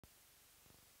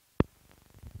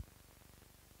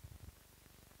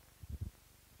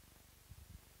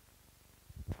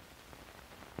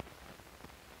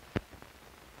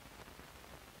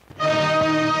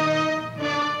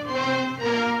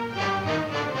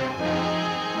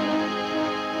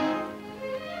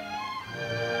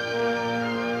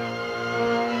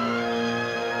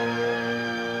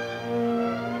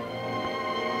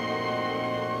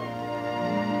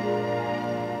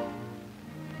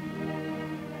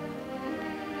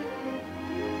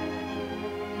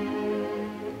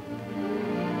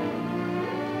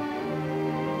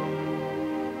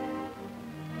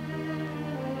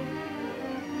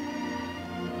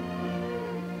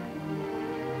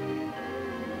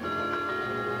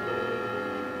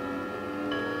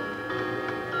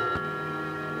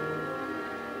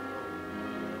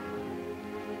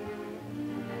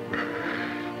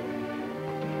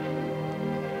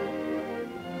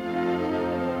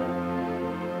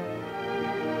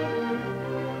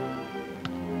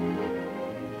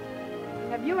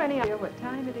you any idea what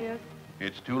time it is?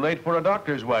 It's too late for a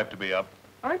doctor's wife to be up.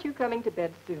 Aren't you coming to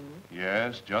bed soon?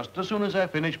 Yes, just as soon as I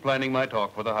finish planning my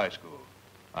talk for the high school.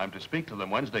 I'm to speak to them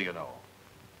Wednesday, you know.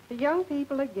 The young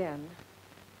people again.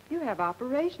 You have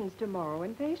operations tomorrow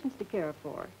and patients to care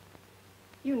for.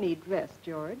 You need rest,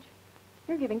 George.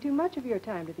 You're giving too much of your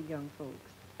time to the young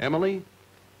folks. Emily,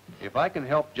 if I can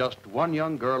help just one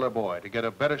young girl or boy to get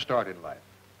a better start in life,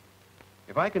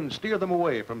 if I can steer them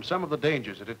away from some of the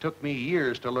dangers that it took me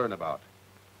years to learn about,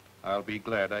 I'll be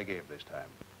glad I gave this time.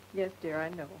 Yes, dear, I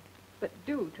know. But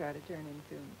do try to turn in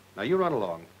soon. Now, you run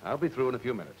along. I'll be through in a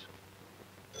few minutes.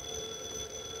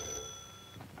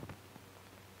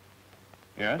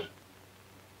 Yes?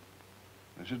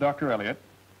 This is Dr. Elliott.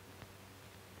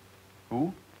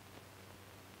 Who?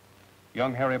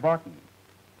 Young Harry Barton.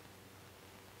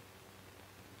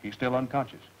 He's still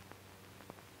unconscious.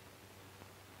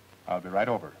 I'll be right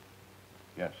over.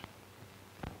 Yes.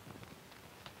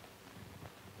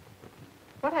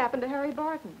 What happened to Harry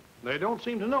Barton? They don't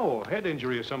seem to know. Head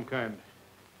injury of some kind.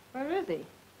 Where is he?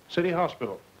 City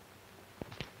Hospital.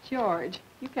 George,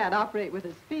 you can't operate with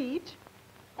a speech.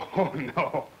 Oh,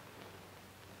 no.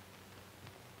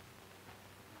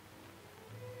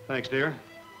 Thanks, dear.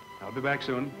 I'll be back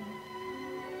soon.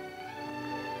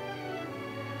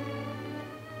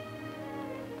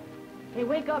 Hey,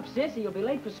 wake up, sissy. You'll be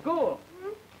late for school.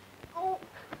 Oh,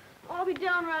 I'll be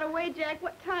down right away, Jack.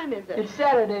 What time is it? It's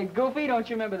Saturday, Goofy. Don't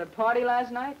you remember the party last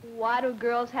night? Why do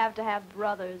girls have to have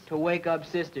brothers? To wake up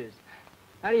sisters.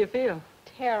 How do you feel?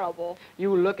 Terrible.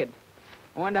 You look it.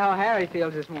 I wonder how Harry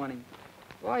feels this morning.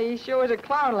 Boy, he sure was a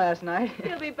clown last night.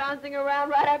 He'll be bouncing around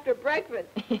right after breakfast.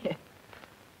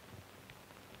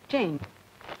 Jane,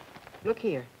 look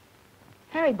here.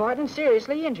 Harry Barton's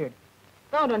seriously injured.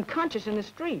 Found unconscious in the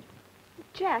street.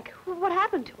 Jack, what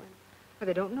happened to him? Well,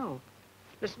 they don't know.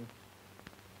 Listen.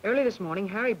 Early this morning,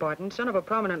 Harry Barton, son of a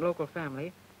prominent local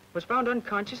family, was found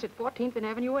unconscious at 14th and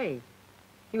Avenue A.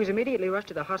 He was immediately rushed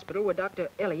to the hospital where Dr.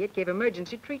 Elliott gave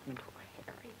emergency treatment. Poor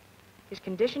Harry. His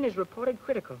condition is reported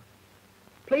critical.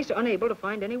 Police are unable to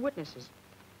find any witnesses.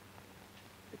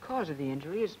 The cause of the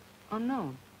injury is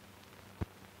unknown.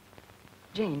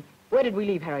 Jane, where did we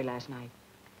leave Harry last night?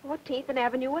 14th and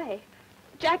Avenue A.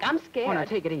 Jack, I'm scared. Oh, now,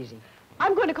 take it easy.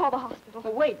 I'm going to call the hospital.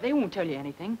 Oh, wait, they won't tell you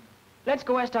anything. Let's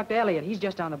go ask Dr. Elliott. He's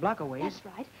just down the block a ways. That's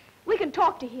right. We can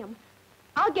talk to him.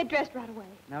 I'll get dressed right away.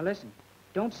 Now, listen.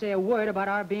 Don't say a word about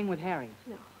our being with Harry.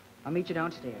 No. I'll meet you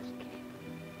downstairs. Okay.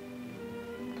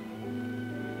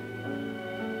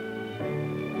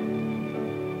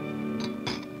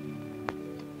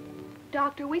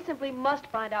 Doctor, we simply must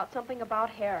find out something about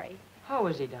Harry. How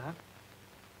is he, Doc?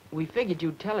 We figured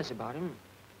you'd tell us about him,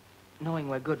 knowing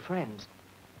we're good friends.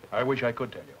 I wish I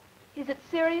could tell you. Is it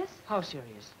serious? How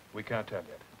serious? We can't tell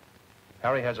yet.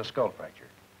 Harry has a skull fracture.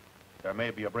 There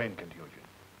may be a brain contusion.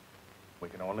 We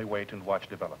can only wait and watch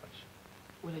developments.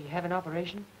 Will he have an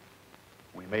operation?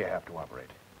 We may have to operate.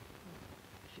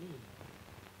 Gee,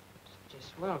 such a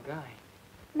swell guy.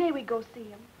 May we go see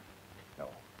him? No.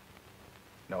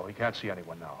 No, he can't see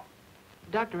anyone now.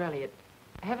 Dr. Elliott,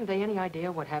 haven't they any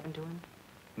idea what happened to him?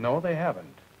 No, they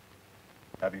haven't.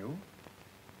 Have you?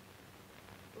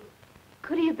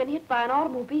 Could he have been hit by an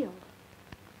automobile?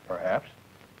 Perhaps.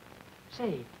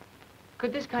 Say,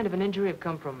 could this kind of an injury have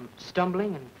come from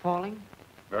stumbling and falling?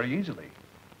 Very easily.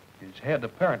 His head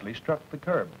apparently struck the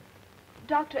curb.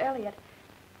 Dr. Elliott,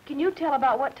 can you tell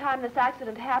about what time this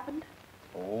accident happened?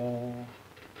 Oh,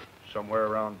 somewhere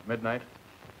around midnight.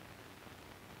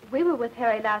 We were with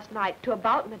Harry last night to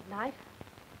about midnight.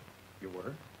 You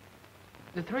were?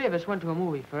 The three of us went to a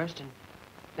movie first, and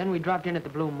then we dropped in at the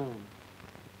Blue Moon.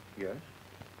 Yes.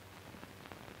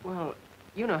 Well,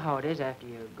 you know how it is after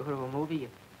you go to a movie.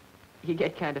 You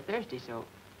get kind of thirsty, so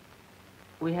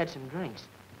we had some drinks.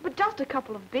 But just a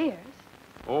couple of beers.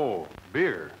 Oh,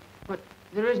 beer. But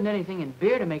there isn't anything in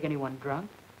beer to make anyone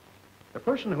drunk. The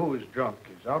person who is drunk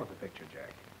is out of the picture,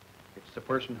 Jack. It's the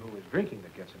person who is drinking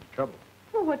that gets into trouble.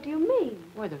 Well, what do you mean?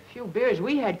 Why, the few beers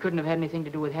we had couldn't have had anything to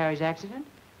do with Harry's accident.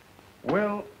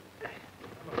 Well,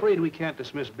 I'm afraid we can't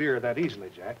dismiss beer that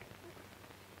easily, Jack.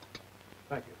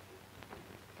 Thank you.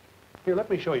 Here,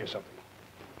 let me show you something.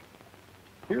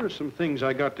 Here are some things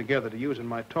I got together to use in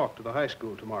my talk to the high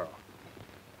school tomorrow.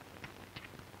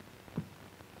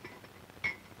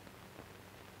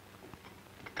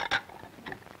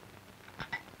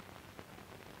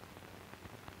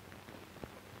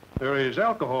 There is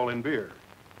alcohol in beer.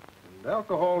 And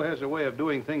alcohol has a way of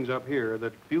doing things up here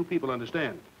that few people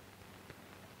understand.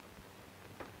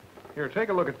 Here, take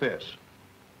a look at this.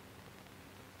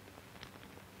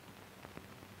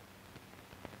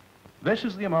 This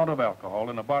is the amount of alcohol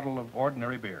in a bottle of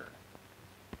ordinary beer.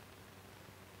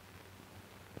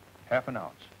 Half an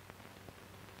ounce.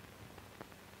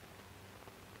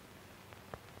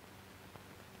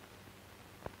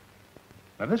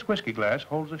 Now, this whiskey glass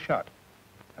holds a shot.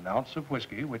 An ounce of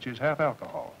whiskey, which is half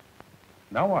alcohol.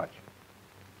 Now watch.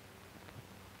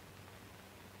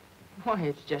 Why,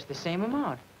 it's just the same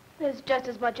amount. There's just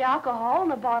as much alcohol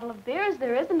in a bottle of beer as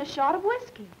there is in a shot of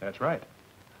whiskey. That's right.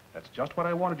 That's just what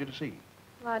I wanted you to see.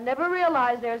 I never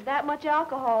realized there's that much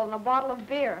alcohol in a bottle of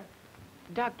beer.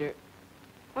 Doctor,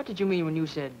 what did you mean when you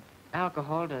said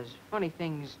alcohol does funny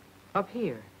things up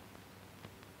here?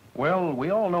 Well,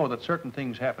 we all know that certain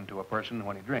things happen to a person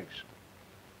when he drinks.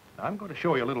 Now, I'm going to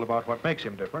show you a little about what makes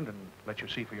him different and let you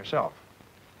see for yourself.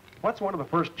 What's one of the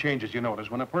first changes you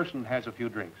notice when a person has a few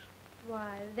drinks?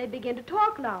 Why, they begin to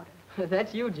talk louder.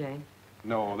 That's you, Jane.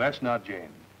 No, that's not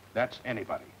Jane. That's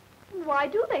anybody. Why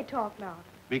do they talk louder?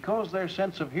 Because their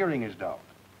sense of hearing is dulled.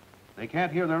 They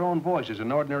can't hear their own voices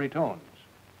in ordinary tones.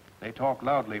 They talk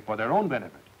loudly for their own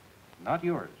benefit, not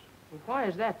yours. Well, why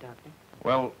is that, Doctor?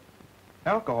 Well,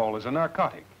 alcohol is a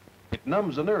narcotic. It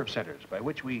numbs the nerve centers by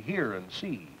which we hear and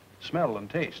see, smell and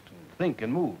taste, and think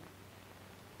and move.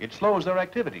 It slows their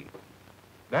activity.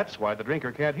 That's why the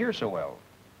drinker can't hear so well.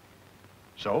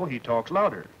 So he talks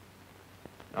louder.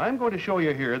 I'm going to show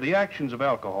you here the actions of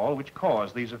alcohol which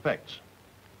cause these effects.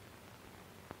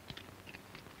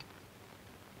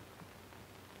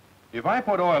 If I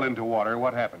put oil into water,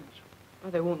 what happens?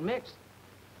 Well, they won't mix.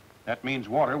 That means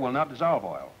water will not dissolve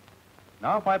oil.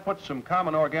 Now, if I put some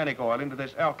common organic oil into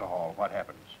this alcohol, what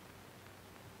happens?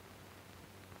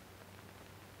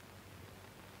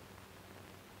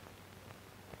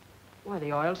 Why,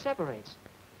 the oil separates.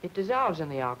 It dissolves in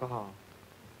the alcohol.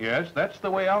 Yes, that's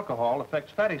the way alcohol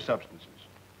affects fatty substances.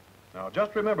 Now,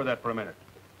 just remember that for a minute.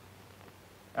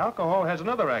 Alcohol has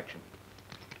another action.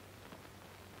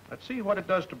 Let's see what it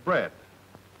does to bread.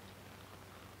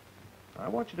 I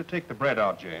want you to take the bread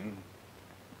out, Jane.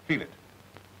 Feel it.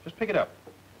 Just pick it up.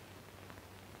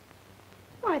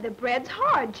 Why, the bread's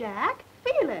hard, Jack.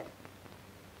 Feel it.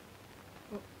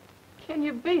 Can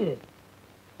you beat it?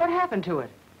 What happened to it?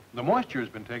 The moisture has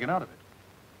been taken out of it.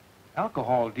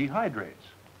 Alcohol dehydrates.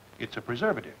 It's a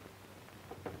preservative.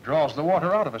 It draws the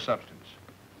water out of a substance.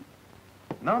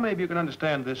 Now maybe you can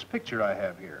understand this picture I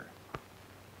have here.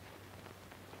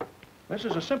 This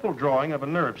is a simple drawing of a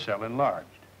nerve cell enlarged.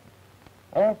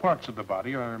 All parts of the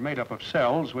body are made up of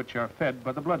cells which are fed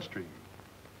by the bloodstream.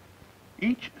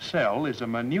 Each cell is a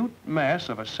minute mass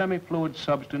of a semi-fluid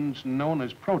substance known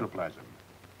as protoplasm,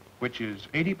 which is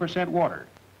 80% water.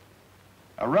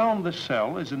 Around the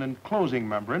cell is an enclosing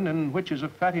membrane in which is a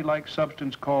fatty-like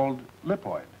substance called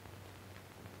lipoid.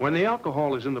 When the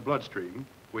alcohol is in the bloodstream,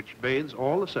 which bathes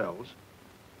all the cells,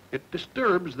 it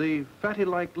disturbs the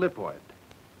fatty-like lipoid,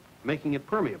 making it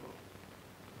permeable.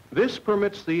 This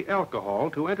permits the alcohol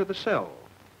to enter the cell,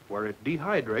 where it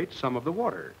dehydrates some of the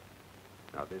water.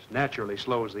 Now, this naturally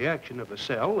slows the action of the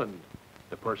cell, and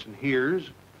the person hears,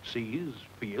 sees,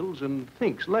 feels, and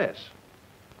thinks less.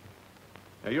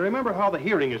 Now, you remember how the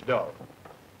hearing is dulled.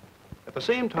 At the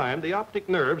same time, the optic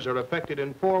nerves are affected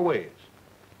in 4 ways.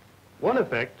 One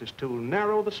effect is to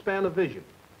narrow the span of vision.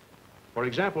 For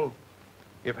example,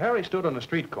 if Harry stood on a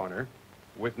street corner,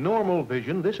 with normal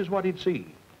vision, this is what he'd see.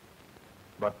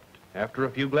 But after a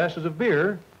few glasses of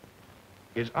beer,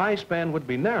 his eye span would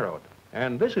be narrowed,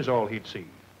 and this is all he'd see.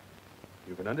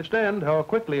 You can understand how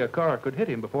quickly a car could hit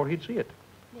him before he'd see it.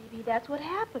 Maybe that's what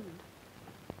happened.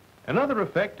 Another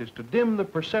effect is to dim the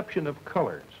perception of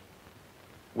colors.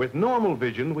 With normal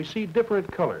vision, we see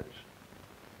different colors.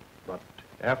 But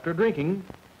after drinking,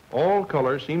 all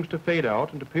color seems to fade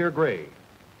out and appear gray.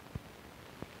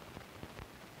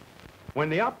 When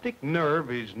the optic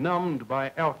nerve is numbed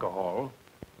by alcohol,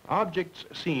 objects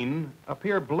seen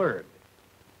appear blurred.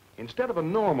 Instead of a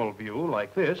normal view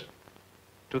like this,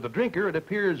 to the drinker it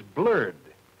appears blurred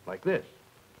like this.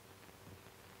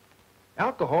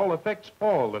 Alcohol affects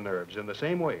all the nerves in the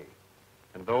same way,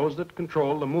 and those that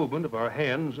control the movement of our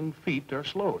hands and feet are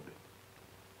slowed.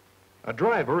 A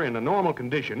driver in a normal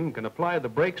condition can apply the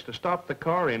brakes to stop the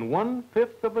car in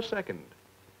 1/5 of a second.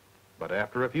 But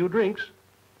after a few drinks,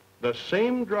 the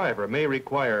same driver may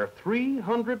require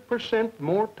 300%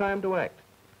 more time to act,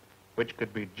 which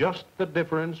could be just the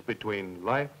difference between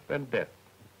life and death.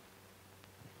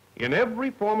 In every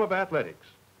form of athletics,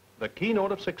 the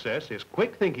keynote of success is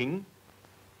quick thinking,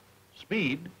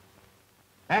 speed,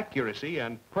 accuracy,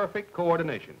 and perfect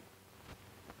coordination.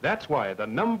 That's why the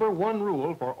 #1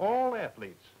 rule for all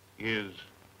athletes is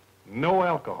no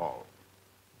alcohol.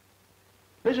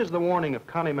 This is the warning of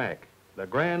Connie Mack, the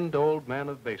grand old man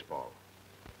of baseball.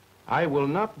 I will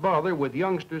not bother with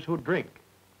youngsters who drink,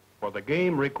 for the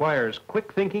game requires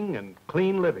quick thinking and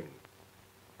clean living.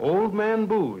 Old man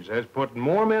booze has put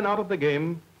more men out of the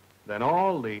game than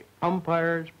all the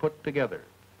umpires put together.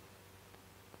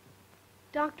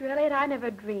 Dr. Elliot, I never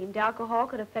dreamed alcohol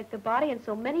could affect the body in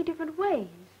so many different ways.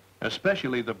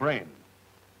 Especially the brain.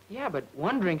 Yeah, but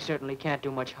one drink certainly can't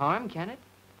do much harm, can it?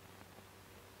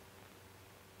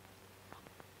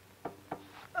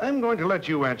 I'm going to let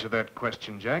you answer that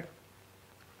question, Jack.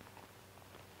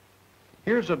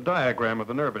 Here's a diagram of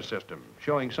the nervous system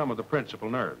showing some of the principal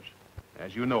nerves.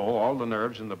 As you know, all the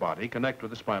nerves in the body connect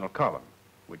with the spinal column,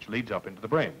 which leads up into the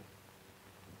brain.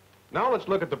 Now let's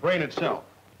look at the brain itself.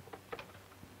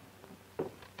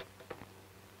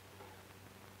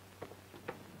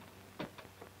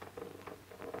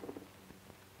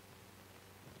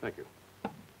 Thank you.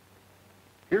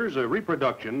 Here's a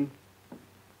reproduction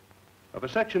of a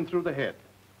section through the head,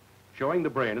 showing the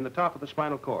brain in the top of the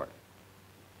spinal cord.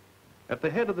 At the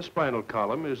head of the spinal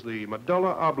column is the medulla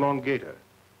oblongata.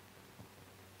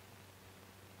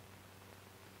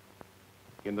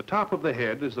 In the top of the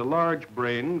head is the large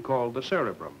brain called the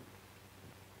cerebrum.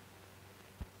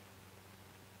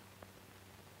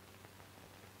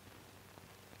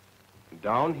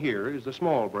 Down here is the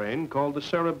small brain called the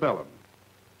cerebellum.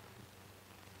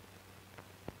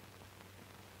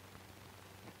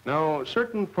 Now,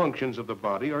 certain functions of the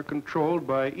body are controlled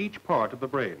by each part of the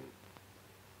brain.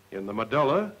 In the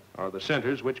medulla are the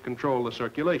centers which control the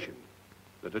circulation,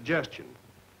 the digestion,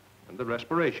 and the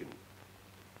respiration.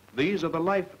 These are the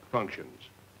life functions.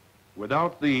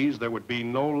 Without these, there would be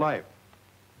no life.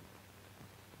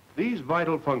 These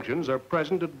vital functions are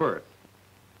present at birth.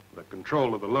 The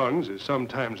control of the lungs is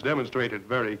sometimes demonstrated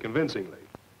very convincingly.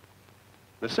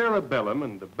 The cerebellum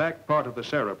and the back part of the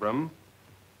cerebrum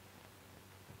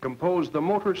compose the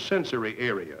motor sensory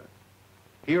area.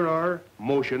 Here are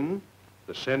motion,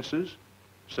 the senses,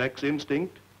 sex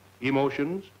instinct,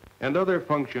 emotions, and other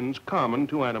functions common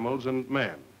to animals and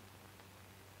man.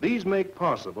 These make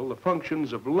possible the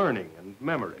functions of learning and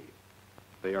memory.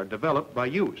 They are developed by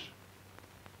use.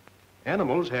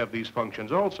 Animals have these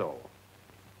functions also.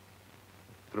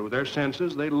 Through their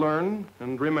senses, they learn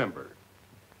and remember.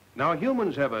 Now,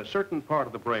 humans have a certain part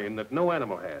of the brain that no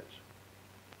animal has,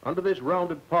 under this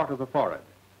rounded part of the forehead.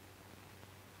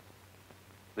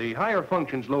 The higher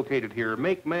functions located here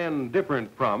make man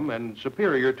different from and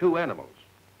superior to animals.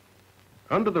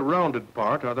 Under the rounded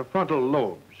part are the frontal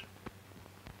lobes.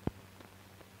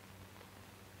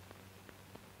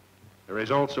 There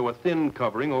is also a thin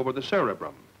covering over the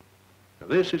cerebrum. Now,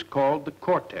 this is called the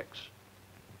cortex.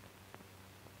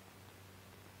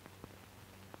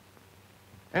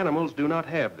 Animals do not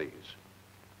have these.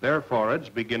 Their foreheads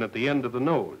begin at the end of the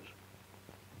nose.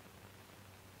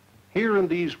 Here in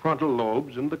these frontal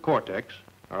lobes and the cortex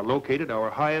are located our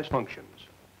highest functions: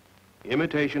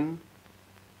 imitation,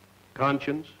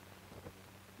 conscience,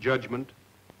 judgment,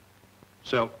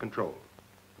 self-control.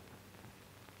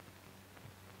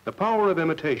 The power of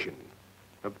imitation,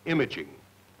 of imaging,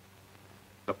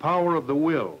 the power of the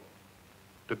will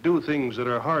to do things that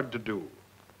are hard to do,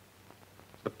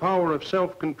 the power of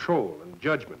self-control and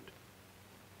judgment.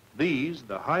 These,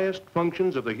 the highest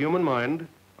functions of the human mind,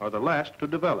 are the last to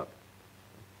develop.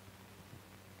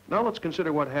 Now let's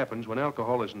consider what happens when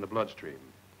alcohol is in the bloodstream.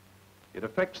 It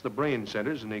affects the brain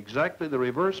centers in exactly the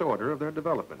reverse order of their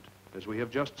development, as we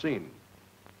have just seen.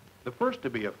 The first to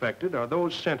be affected are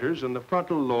those centers in the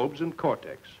frontal lobes and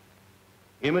cortex: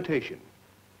 imitation,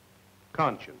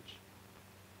 conscience,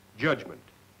 judgment,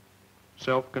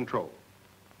 self-control.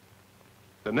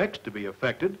 The next to be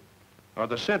affected are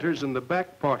the centers in the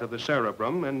back part of the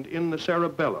cerebrum and in the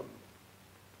cerebellum.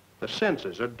 The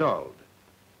senses are dulled.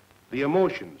 The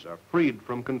emotions are freed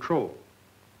from control.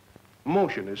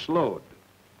 Motion is slowed.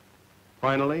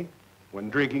 Finally, when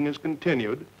drinking is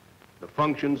continued, the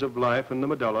functions of life in the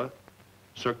medulla,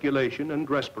 circulation and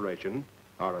respiration,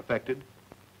 are affected,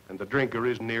 and the drinker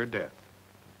is near death.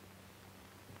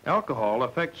 Alcohol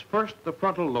affects first the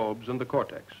frontal lobes and the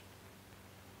cortex.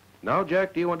 Now,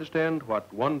 Jack, do you understand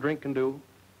what one drink can do?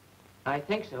 I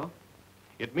think so.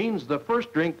 It means the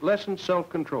first drink lessens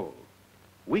self-control,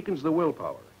 weakens the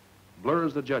willpower,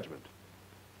 blurs the judgment.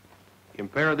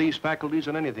 Impair these faculties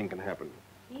and anything can happen.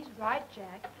 He's right,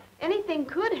 Jack. Anything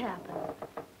could happen.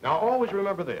 Now, always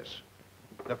remember this.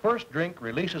 The first drink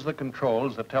releases the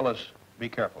controls that tell us, be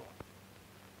careful.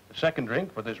 The second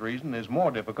drink, for this reason, is more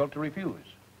difficult to refuse.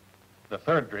 The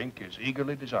third drink is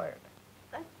eagerly desired.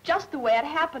 That's just the way it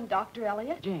happened, Dr.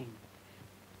 Elliot. Jane.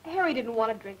 Harry didn't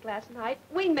want to drink last night.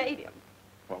 We made him.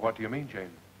 Well, what do you mean,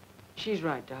 Jane? She's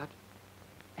right, Doc.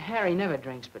 Harry never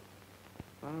drinks, but,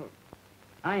 well,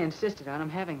 I insisted on him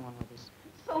having one with us.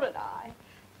 So did I.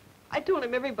 I told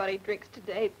him everybody drinks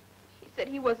today. He said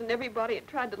he wasn't everybody and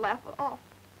tried to laugh it off.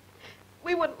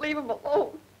 We wouldn't leave him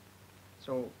alone.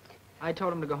 So I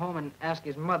told him to go home and ask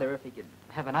his mother if he could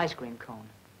have an ice cream cone.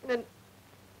 And then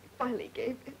he finally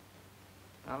gave in.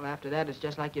 Well, after that, it's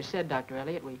just like you said, Dr.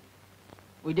 Elliot.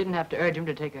 We didn't have to urge him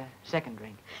to take a second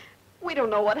drink. We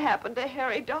don't know what happened to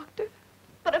Harry, Doctor.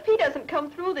 But if he doesn't come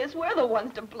through this, we're the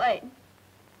ones to blame.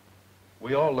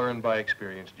 We all learn by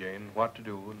experience, Jane, what to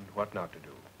do and what not to do.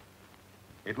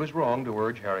 It was wrong to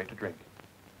urge Harry to drink.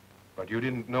 But you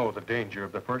didn't know the danger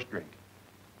of the first drink.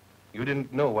 You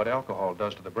didn't know what alcohol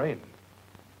does to the brain.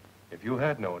 If you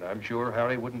had known, I'm sure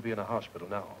Harry wouldn't be in a hospital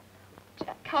now.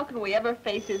 Jack, how can we ever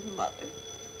face his mother?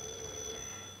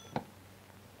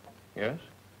 Yes?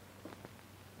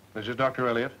 This is Dr.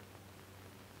 Elliot.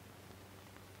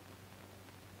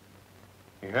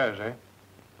 He has, eh?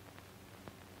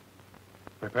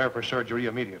 Prepare for surgery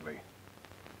immediately.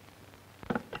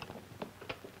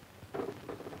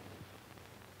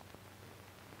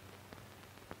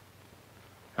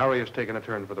 Harry has taken a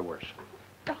turn for the worse.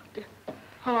 Doctor.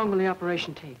 How long will the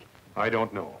operation take? I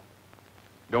don't know.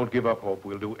 Don't give up hope.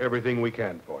 We'll do everything we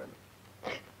can for him.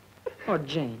 Oh,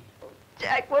 Jane.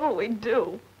 Jack, what'll we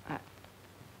do?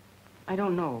 I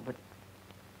don't know, but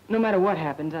no matter what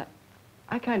happens,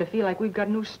 I kind of feel like we've got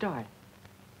a new start.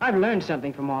 I've learned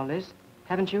something from all this,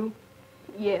 haven't you?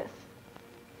 Yes.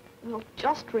 Well,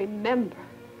 just remember.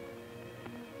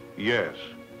 Yes.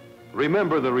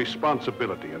 Remember the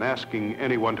responsibility in asking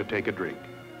anyone to take a drink.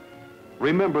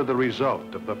 Remember the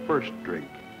result of the first drink.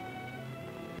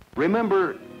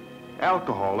 Remember,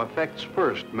 alcohol affects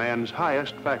first man's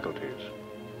highest faculties.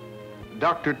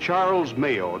 Dr. Charles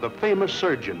Mayo, the famous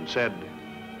surgeon, said,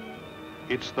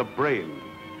 "It's the brain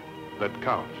that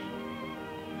counts."